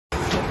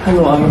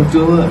Hello, I'm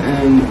Abdullah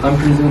and I'm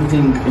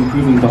presenting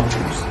Improving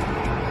Doctors.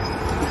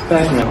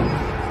 Background.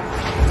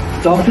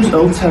 Doctors'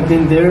 oaths have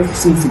been there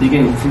since the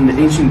beginning, from the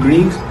ancient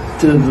Greeks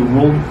to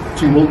World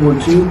War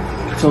II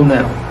till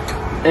now.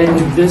 And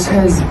this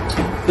has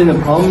been a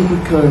problem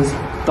because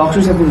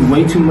doctors have been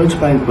way too much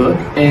by the book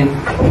and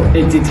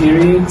it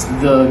deteriorates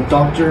the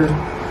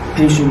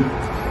doctor-patient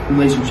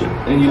relationship.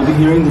 And you'll be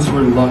hearing this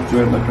word a lot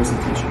throughout my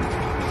presentation.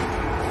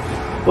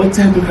 What's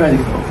a Hippocratic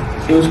Oath?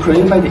 It was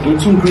created by the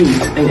ancient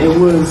Greeks, and it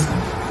was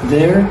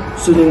there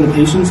so that the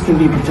patients can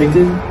be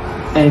protected.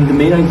 And the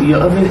main idea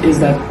of it is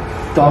that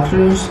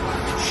doctors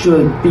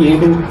should not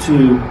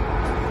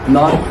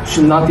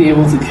be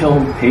able to kill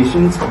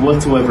patients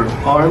whatsoever,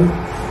 harm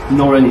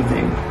nor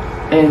anything.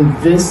 And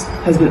this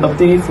has been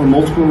updated for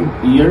multiple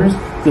years.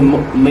 The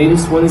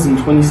latest one is in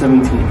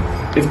 2017.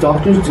 If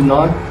doctors do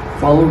not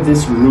follow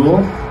this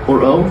rule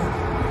or oath,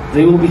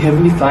 they will be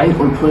heavily fined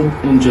or put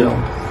in jail.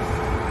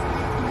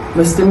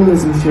 My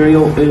stimulus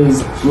material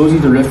is Rosie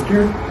the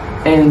Rifter,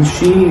 and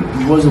she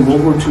was a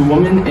World War II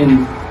woman,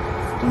 and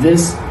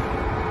this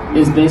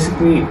is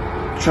basically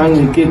trying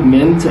to get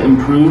men to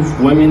improve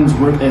women's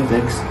work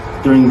ethics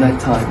during that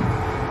time.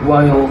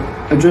 While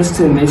addressed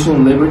to National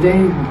Labor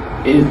Day,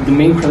 the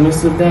main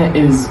premise of that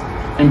is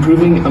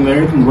improving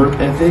American work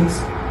ethics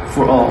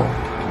for all.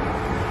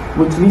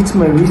 Which leads to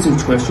my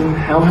research question: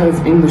 how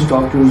have English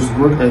doctors'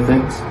 work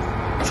ethics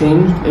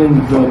changed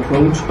in the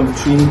approach of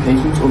treating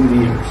patients over the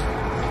years?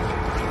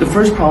 The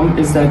first problem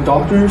is that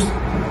doctors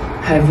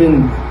have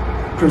been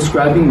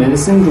prescribing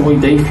medicine the way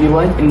they feel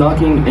like and not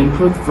getting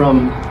input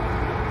from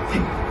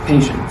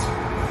patients.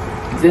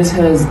 This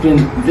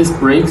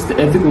breaks the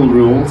ethical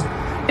rules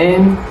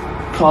and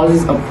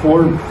causes a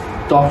poor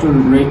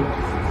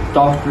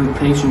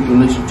doctor-patient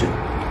relationship.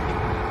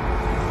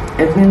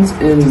 Evidence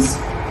is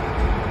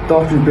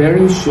Dr.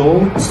 Barry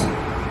Schultz,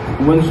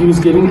 when he was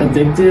giving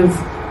addictive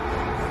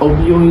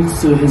opioids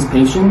to his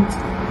patients.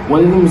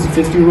 One of them was a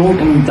 50-year-old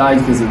and he died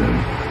because of them.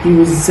 He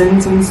was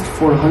sentenced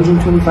for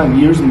 125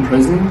 years in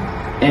prison,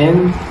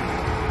 and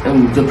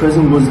the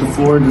prison was the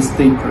Florida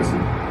State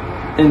Prison.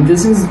 And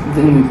this is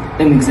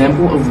an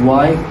example of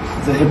why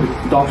the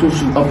doctors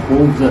should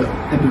uphold the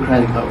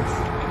Hippocratic Oath.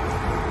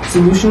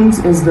 Solutions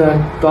is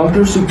that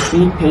doctors should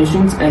treat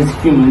patients as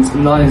humans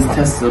and not as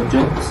test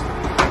subjects.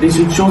 They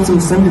should show some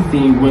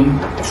sympathy when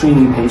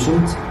treating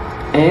patients,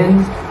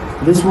 and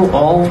this will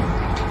all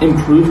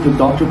improve the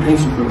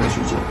doctor-patient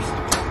relationships.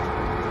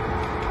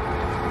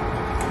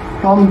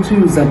 Problem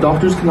 2 is that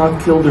doctors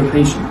cannot kill their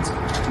patients.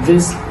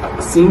 This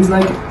seems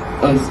like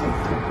a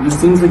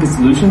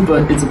solution,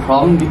 but it's a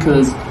problem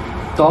because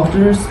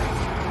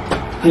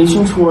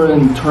patients who are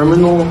in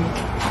terminal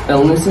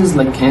illnesses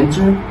like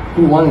cancer,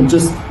 who want to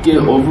just get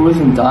it over with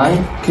and die,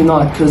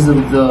 cannot because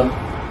of the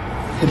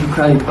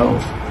Hippocratic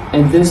Oath.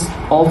 And this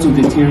also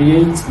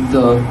deteriorates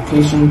the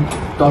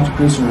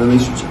doctor-patient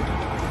relationship.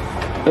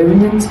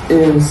 Evidence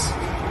is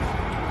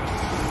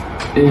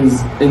in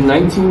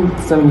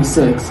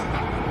 1976,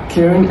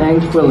 Karen Ann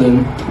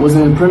Quillen was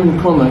in a permanent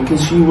coma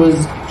because she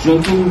was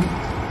drinking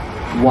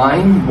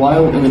wine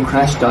while in a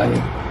crash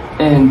diet,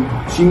 and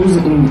she was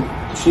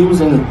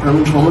in a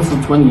permanent coma for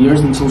 20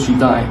 years until she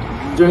died.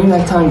 During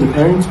that time, the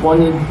parents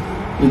wanted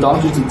the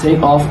doctors to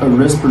take off a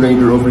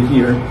respirator over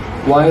here,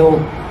 while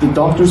the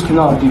doctors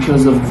cannot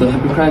because of the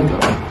Hippocratic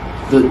Oath.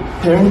 The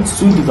parents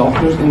sued the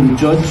doctors, and the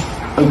judge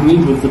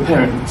agreed with the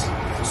parents.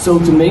 So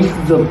to make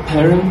the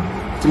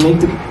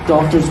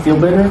doctors feel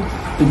better,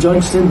 the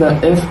judge said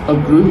that if a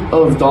group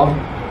of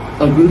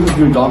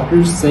your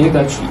doctors say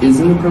that she is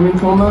in a permanent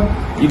coma,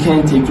 you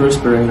can't take the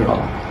respirator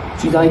off.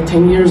 She died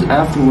 10 years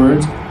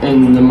afterwards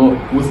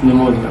with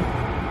pneumonia.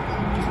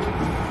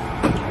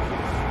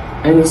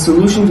 And the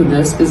solution to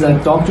this is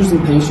that doctors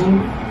and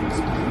patients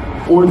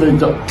or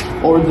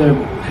their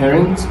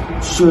parents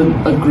should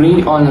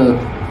agree on a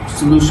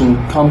solution,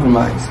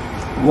 compromise.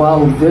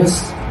 While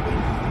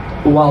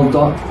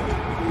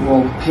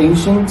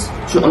patients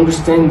should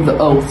understand the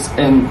oaths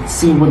and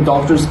see what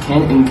doctors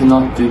can and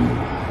cannot do.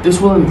 This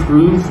will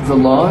improve the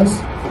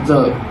laws,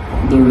 the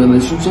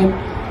relationship,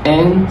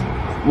 and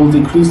will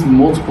decrease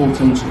multiple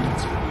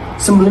tensions.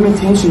 Some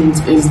limitations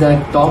is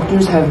that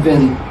doctors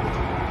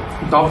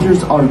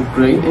are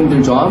great in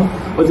their job,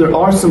 but there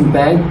are some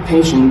bad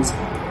patients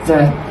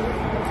that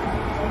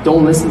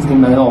don't listen to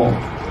them at all.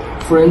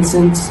 For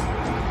instance,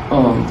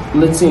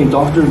 let's say a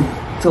doctor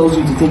tells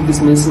you to take this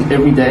medicine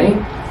every day.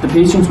 The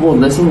patients won't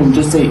listen and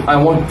just say, I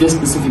want this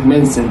specific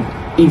medicine,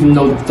 even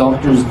though the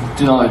doctors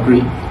do not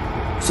agree.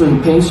 So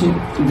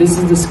this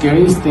is the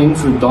scariest thing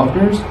for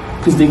doctors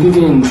because they could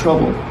get in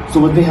trouble.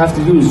 So what they have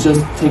to do is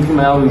just take them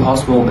out of the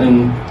hospital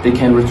and they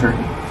can't return.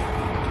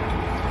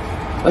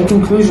 My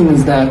conclusion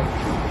is that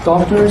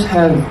doctors'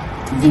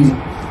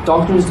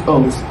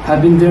 oaths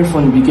have been there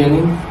from the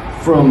beginning,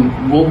 from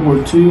World War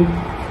II,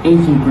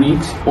 ancient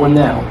Greeks, or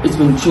now. It's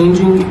been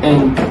changing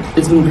and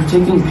it's been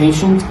protecting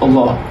patients a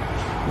lot.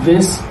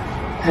 This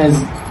has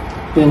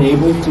been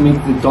able to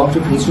make the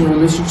doctor-patient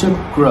relationship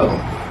grow.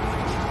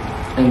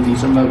 And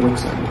these are my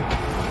works cited.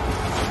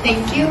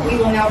 Thank you. We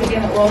will now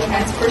begin the oral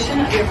defense portion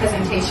of your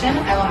presentation.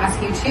 I will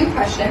ask you 2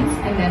 questions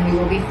and then we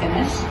will be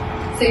finished.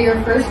 So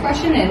your first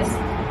question is,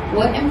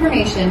 what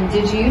information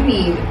did you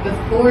need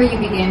before you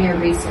began your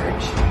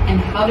research, and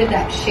how did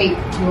that shape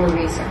your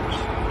research?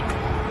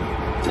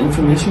 The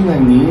information I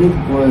needed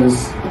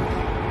was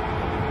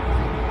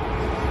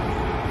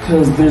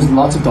because there's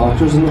lots of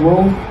doctors in the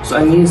world, so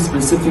I need a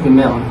specific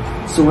amount.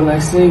 So when I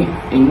say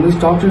English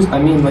doctors, I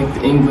mean like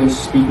the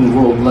English-speaking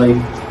world, like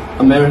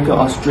America,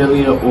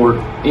 Australia, or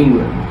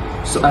England.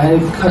 So I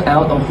had to cut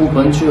out a whole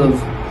bunch of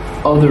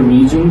other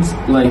regions,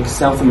 like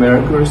South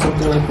America or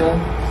something like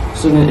that,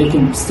 so that it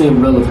can stay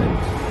relevant.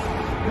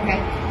 Okay.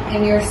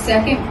 And your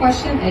second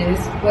question is,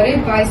 what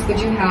advice would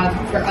you have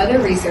for other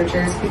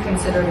researchers who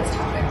consider this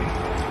topic?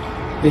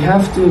 They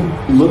have to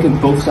look at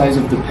both sides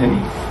of the penny.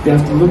 They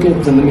have to look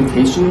at the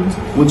limitations,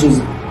 which is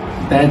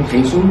bad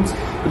patients,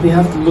 but they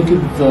have to look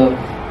at the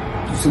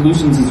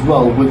solutions as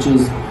well, which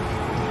is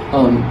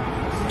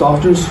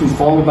doctors who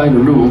follow by the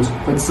rules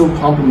but still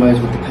compromise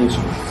with the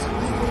patients.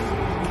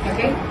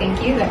 Okay,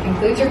 thank you. That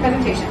concludes your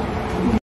presentation.